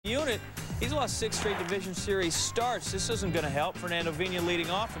unit, he's lost 6 straight division series starts. This isn't going to help. Fernando Vina leading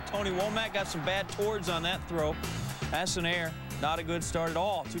off, and Tony Womack got some bad towards on that throw. That's an error. Not a good start at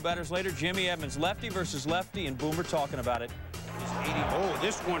all. 2 batters later, Jimmy Edmonds, lefty versus lefty, and Boomer talking about it. Oh,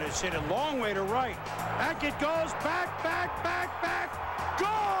 this one is hit a long way to right. Back it goes. Back, back, back, back.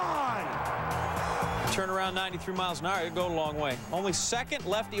 Gone! Turn around 93 miles an hour. It'll go a long way. Only 2nd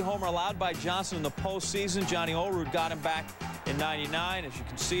lefty homer allowed by Johnson in the postseason. Johnny Olerud got him back in '99. As you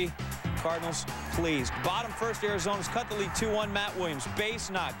can see, Cardinals pleased. Bottom first, Arizona's cut the lead 2-1. Matt Williams, base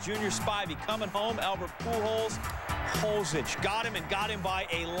knock. Junior Spivey coming home. Albert Pujols, Holzich got him and got him by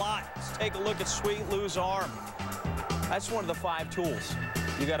a lot. Let's take a look at Sweet Lou's arm. That's one of the 5 tools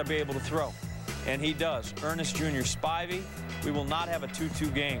you got to be able to throw. And he does. Ernest Junior Spivey. We will not have a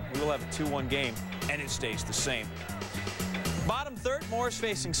 2-2 game. We will have a 2-1 game, and it stays the same. Bottom third, Morris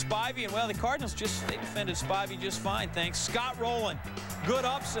facing Spivey, and well, the Cardinals they defended Spivey just fine, thanks. Scott Rowland, good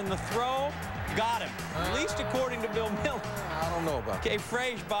ups in the throw, got him. At least according to Bill Miller. I don't know about that. Okay,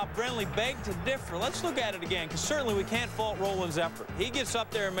 Frage, Bob Brenly begged to differ. Let's look at it again, because certainly we can't fault Rowland's effort. He gets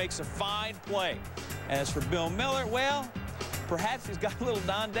up there and makes a fine play. As for Bill Miller, well, perhaps he's got a little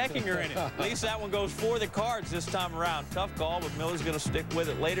Don Deckinger in it. At least that one goes for the Cards this time around. Tough call, but Miller's going to stick with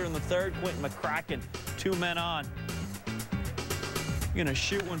it. Later in the third, Quentin McCracken, 2 men on. Going to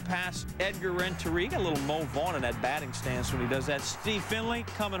shoot one past Edgar Renteria. Got a little Mo Vaughn in that batting stance when he does that. Steve Finley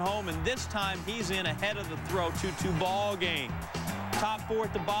coming home, and this time he's in ahead of the throw. 2-2 ball game. Top 4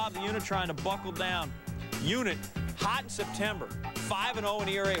 at the bottom. The unit trying to buckle down. Unit hot in September. 5-0 in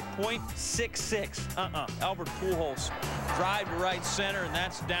ERA of .66. Albert Pujols drive to right center, and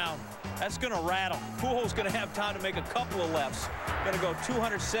that's down. That's going to rattle. Pujols going to have time to make a couple of lefts. Going to go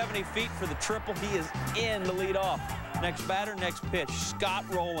 270 feet for the triple. He is in to lead off. Next batter, next pitch, Scott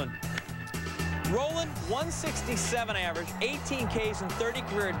Rowland. Rowland, 167 average, 18 Ks and 30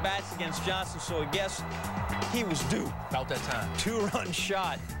 career at-bats against Johnson, so I guess he was due. About that time. 2-run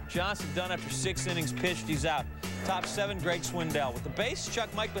shot. Johnson done after 6 innings pitched. He's out. Top 7, Greg Swindell. With the base,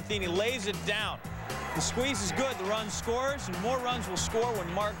 Chuck Mike Matheny lays it down. The squeeze is good. The run scores, and more runs will score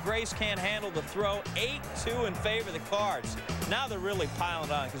when Mark Grace can't handle the throw. 8-2 in favor of the Cards. Now they're really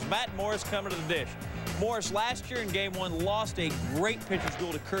piling on because Matt Morris coming to the dish. Morris last year in Game 1 lost a great pitcher's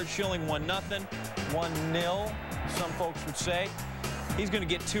duel to Kurt Schilling, 1-0. 1-0, some folks would say. He's going to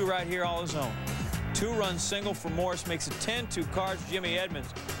get 2 right here all his own. 2-run single for Morris makes it 10-2 Cards. Jimmy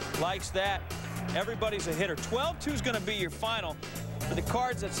Edmonds likes that. Everybody's a hitter. 12-2 is going to be your final. For the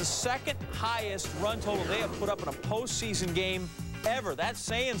Cards, that's the 2nd highest run total they have put up in a postseason game ever. That's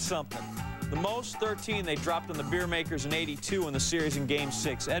saying something. The most, 13, they dropped on the Beer Makers in '82 in the series in Game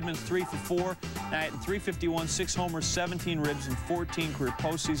 6. Edmonds 3 for 4, at 351, 6 homers, 17 ribs, and 14 career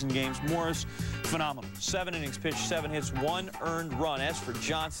postseason games. Morris, phenomenal. 7 innings pitched, 7 hits, 1 earned run. As for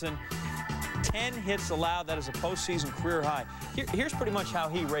Johnson, 10 hits allowed. That is a postseason career high. Here's pretty much how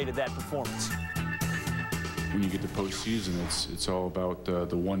he rated that performance. When you get to postseason, it's all about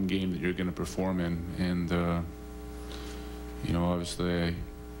the one game that you're going to perform in, and you know, obviously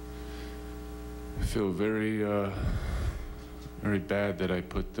I feel very very bad that I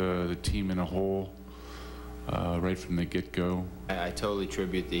put the team in a hole right from the get-go. I totally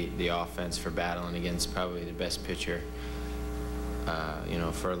attribute the offense for battling against probably the best pitcher. You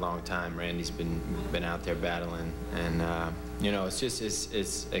know, for a long time, Randy's been out there battling, and you know,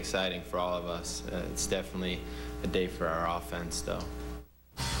 it's exciting for all of us. It's definitely a day for our offense, though.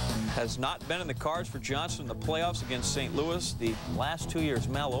 Has not been in the cards for Johnson in the playoffs against St. Louis. The last 2 years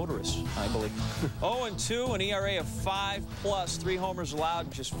malodorous, I believe. 0-2, an ERA of 5+, 3 homers allowed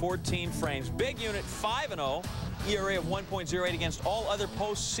in just 14 frames. Big unit, 5-0, ERA of 1.08 against all other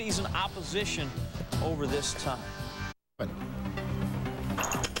postseason opposition over this time.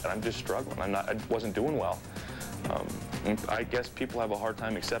 I'm just struggling. I wasn't doing well. I guess people have a hard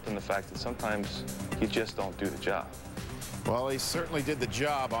time accepting the fact that sometimes you just don't do the job. Well, he certainly did the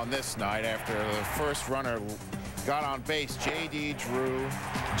job on this night after the first runner got on base. J.D. Drew,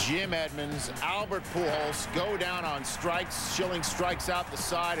 Jim Edmonds, Albert Pujols go down on strikes. Schilling strikes out the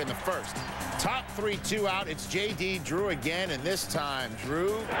side in the first. Top 3-2 out. It's J.D. Drew again, and this time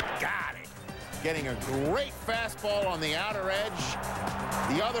Drew got it. Getting a great fastball on the outer edge,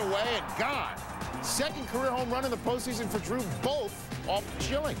 the other way, and gone. 2nd career home run in the postseason for Drew, both off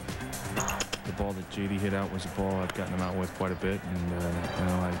Schilling. The ball that J.D. hit out was a ball I've gotten him out with quite a bit, and you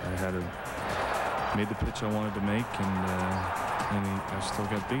know, I made the pitch I wanted to make, and I still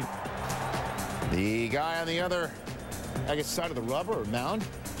got beat. The guy on the other, I guess, side of the rubber or mound,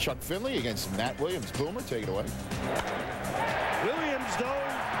 Chuck Finley against Matt Williams. Boomer, take it away. Williams, though,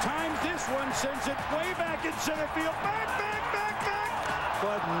 times this one, sends it way back in center field. Back, back, back, back.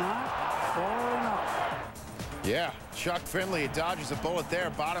 but not far enough. Yeah, Chuck Finley dodges a bullet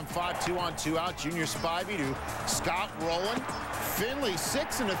there. Bottom 5, 2 on 2 out. Junior Spivey to Scott Rowland. Finley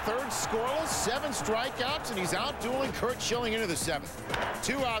 6 1/3 scoreless, 7 strikeouts, and he's out dueling Kurt Schilling into the 7th.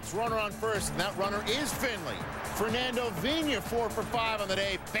 2 outs, runner on first, and that runner is Finley. Fernando Vina 4 for 5 on the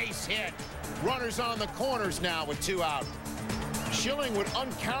day, base hit. Runners on the corners now with 2 out. Schilling would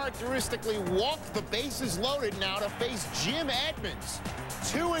uncharacteristically walk the bases loaded now to face Jim Edmonds.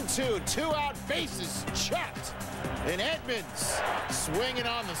 2 and 2, 2 out, bases checked. And Edmonds swinging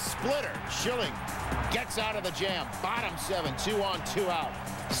on the splitter. Schilling gets out of the jam. Bottom 7, 2 on 2 out.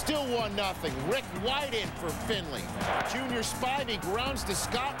 Still 1-0. Rick White in for Finley. Junior Spivey grounds to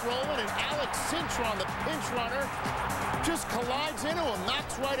Scott Rowland, and Alex Cintron, the pinch runner, just collides into him,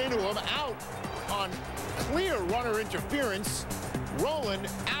 knocks right into him, out on clear runner interference. Rowland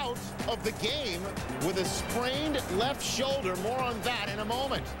out of the game with a sprained left shoulder. More on that in a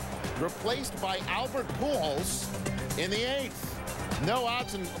moment. Replaced by Albert Pujols in the 8th. No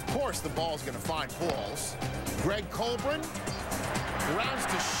outs, and of course the ball's going to find Pujols. Greg Colbrin rounds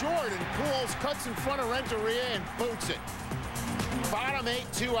to short, and Pujols cuts in front of Renteria and boots it. Bottom 8,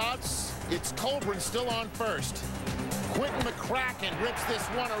 2 outs. It's Colbrin still on first. Quentin McCracken rips this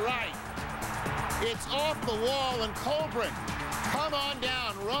one right. It's off the wall, and Colbrin come on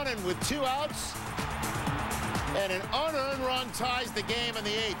down, running with 2 outs. And an unearned run ties the game in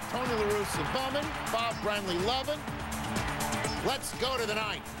the 8th. Tony La Russa bumming, Bob Brenly loving. Let's go to the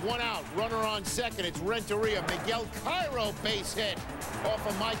 9th. 1 out, runner on second. It's Renteria. Miguel Cairo base hit off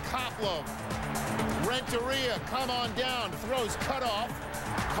of Mike Koplo. Renteria come on down, throws cut off.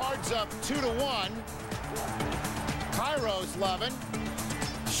 Cards up 2-1. Cairo's loving.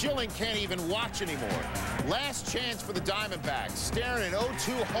 Schilling can't even watch anymore. Last chance for the Diamondbacks. Staring an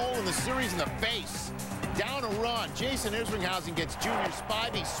 0-2 hole in the series in the face. Down a run. Jason Isringhausen gets Junior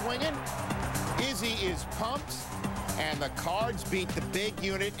Spivey swinging. Izzy is pumped. And the Cards beat the big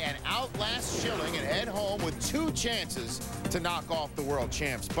unit and outlast Schilling and head home with 2 chances to knock off the world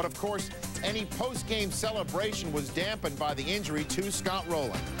champs. But of course, any post-game celebration was dampened by the injury to Scott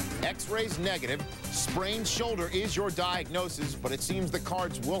Rowland. X-rays negative. Sprained shoulder is your diagnosis, but it seems the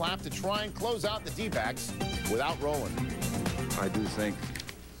Cards will have to try and close out the D-backs without Rowland. I do think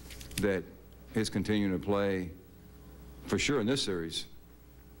that his continuing to play, for sure in this series,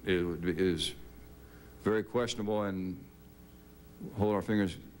 is very questionable, and hold our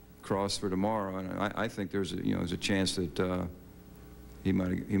fingers crossed for tomorrow. And I think there's a chance that he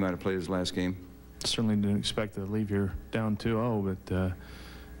might have played his last game. Certainly didn't expect to leave here down 2-0, but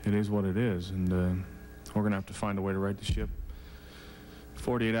it is what it is, and we're going to have to find a way to right the ship.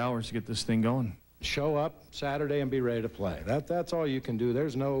 48 hours to get this thing going. Show up Saturday and be ready to play. That's all you can do.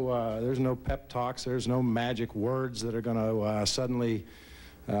 There's no pep talks. There's no magic words that are going to suddenly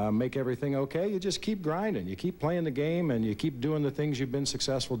make everything okay. You just keep grinding. You keep playing the game, and you keep doing the things you've been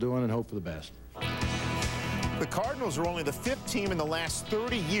successful doing and hope for the best. The Cardinals are only the 5th team in the last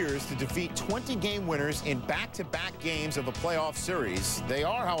 30 years to defeat 20-game winners in back-to-back games of a playoff series. They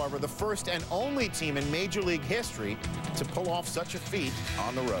are, however, the first and only team in Major League history to pull off such a feat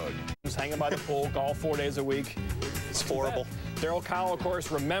on the road. Just hanging by the pool, golf 4 days a week. It's horrible. Darryl Cowell, of course,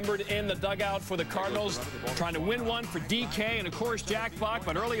 remembered in the dugout for the Cardinals, trying to win one for DK and, of course, Jack Buck.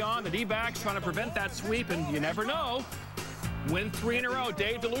 But early on, the D-backs trying to prevent that sweep, and you never know. Win 3 in a row.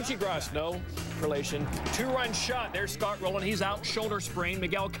 Dave DeLucci-Gross, no relation. 2-run shot. There's Scott Rowland. He's out, shoulder sprain.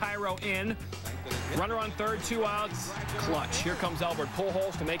 Miguel Cairo in. Runner on third, 2 outs. Clutch. Here comes Albert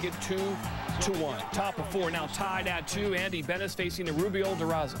Pujols to make it 2-1. Top of 4 now tied at 2. Andy Bennis facing the Rubio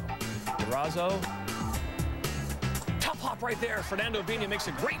Durazo. Durazo. Top hop right there. Fernando Vina makes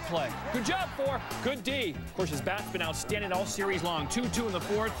a great play. Good job, 4. Good D. Of course, his bat's been outstanding all series long. 2-2 in the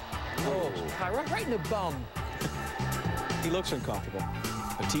 4th. Oh, Cairo right in the bum. He looks uncomfortable.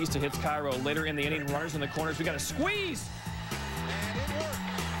 Batista hits Cairo later in the inning. Runners in the corners. We got a squeeze.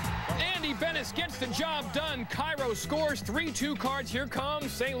 Andy Bennis gets the job done. Cairo scores. 3-2 Cards. Here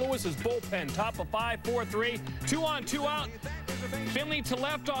comes St. Louis's bullpen. Top of 5, 4-3. 2 on, 2 out. Finley to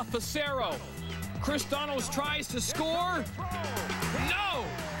left off Facero. Cristanos tries to score. No!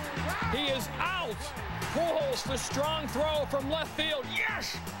 He is out. Pujols, the strong throw from left field.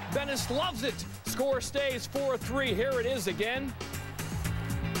 Yes! Bennis loves it. Score stays 4-3. Here it is again.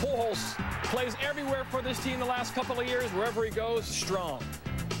 Pujols plays everywhere for this team the last couple of years. Wherever he goes, strong.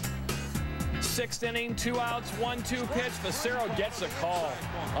 6th inning, 2 outs, 1-2 pitch. Facero gets a call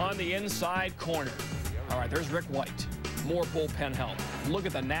on the inside corner. All right, there's Rick White. More bullpen help. Look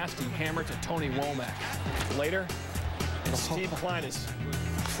at the nasty hammer to Tony Womack. Later, Steve Kleinis.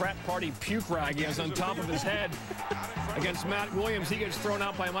 Frat party puke rag he has on top of his head. against Matt Williams. He gets thrown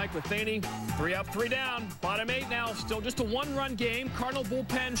out by Mike Matheny. 3 up, 3 down. Bottom 8 now. Still just a one-run game. Cardinal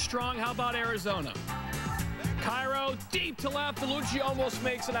bullpen strong. How about Arizona? Cairo deep to left. Delucci almost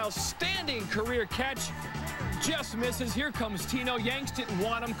makes an outstanding career catch. Just misses. Here comes Tino. Yanks didn't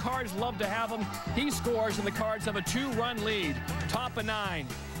want him. Cards love to have him. He scores, and the Cards have a 2-run lead. Top of 9.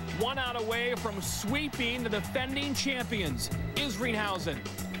 1 out away from sweeping the defending champions, Isringhausen.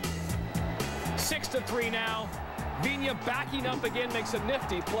 6-3 now. Vigna backing up again, makes a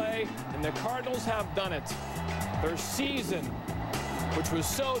nifty play, and the Cardinals have done it. Their season, which was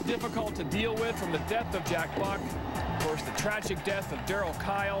so difficult to deal with from the death of Jack Buck, of course, the tragic death of Darryl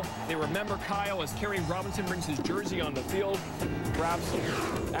Kyle. They remember Kyle as Kerry Robinson brings his jersey on the field. Perhaps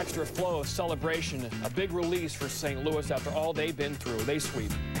some extra flow of celebration. A big release for St. Louis after all they've been through. They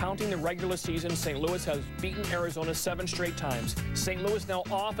sweep. Counting the regular season, St. Louis has beaten Arizona 7 straight times. St. Louis now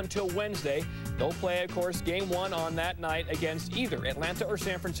off until Wednesday. They'll play, of course, Game 1 on that night against either Atlanta or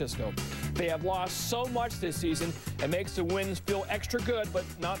San Francisco. They have lost so much this season, it makes the wins feel extra good, but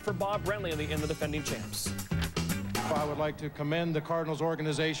not for Bob Brenly in the defending champs. I would like to commend the Cardinals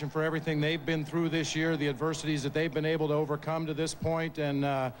organization for everything they've been through this year, the adversities that they've been able to overcome to this point,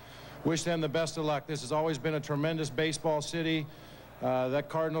 and wish them the best of luck. This has always been a tremendous baseball city. That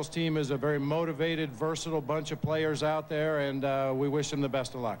Cardinals team is a very motivated, versatile bunch of players out there, and we wish them the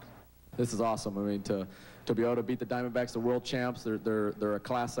best of luck. This is awesome. I mean, to be able to beat the Diamondbacks, the world champs, they're a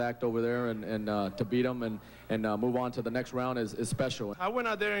class act over there, and to beat them and move on to the next round is special. I went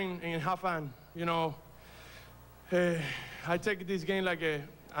out there and have fun, you know. I take this game like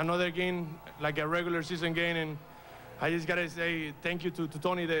another game, like a regular season game, and I just gotta say thank you to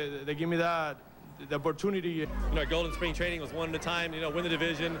Tony. They give me the opportunity. You know, our goal in spring training was 1 at a time. You know, win the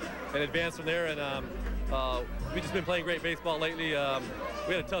division and advance from there. And we've just been playing great baseball lately.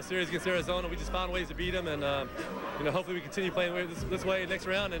 We had a tough series against Arizona. We just found ways to beat them, and you know, hopefully we continue playing this way next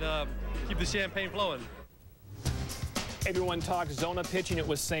round and keep the champagne flowing. Everyone talks zona pitching. It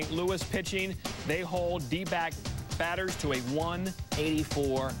was St. Louis pitching. They hold D-back batters to a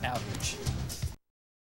 184 average.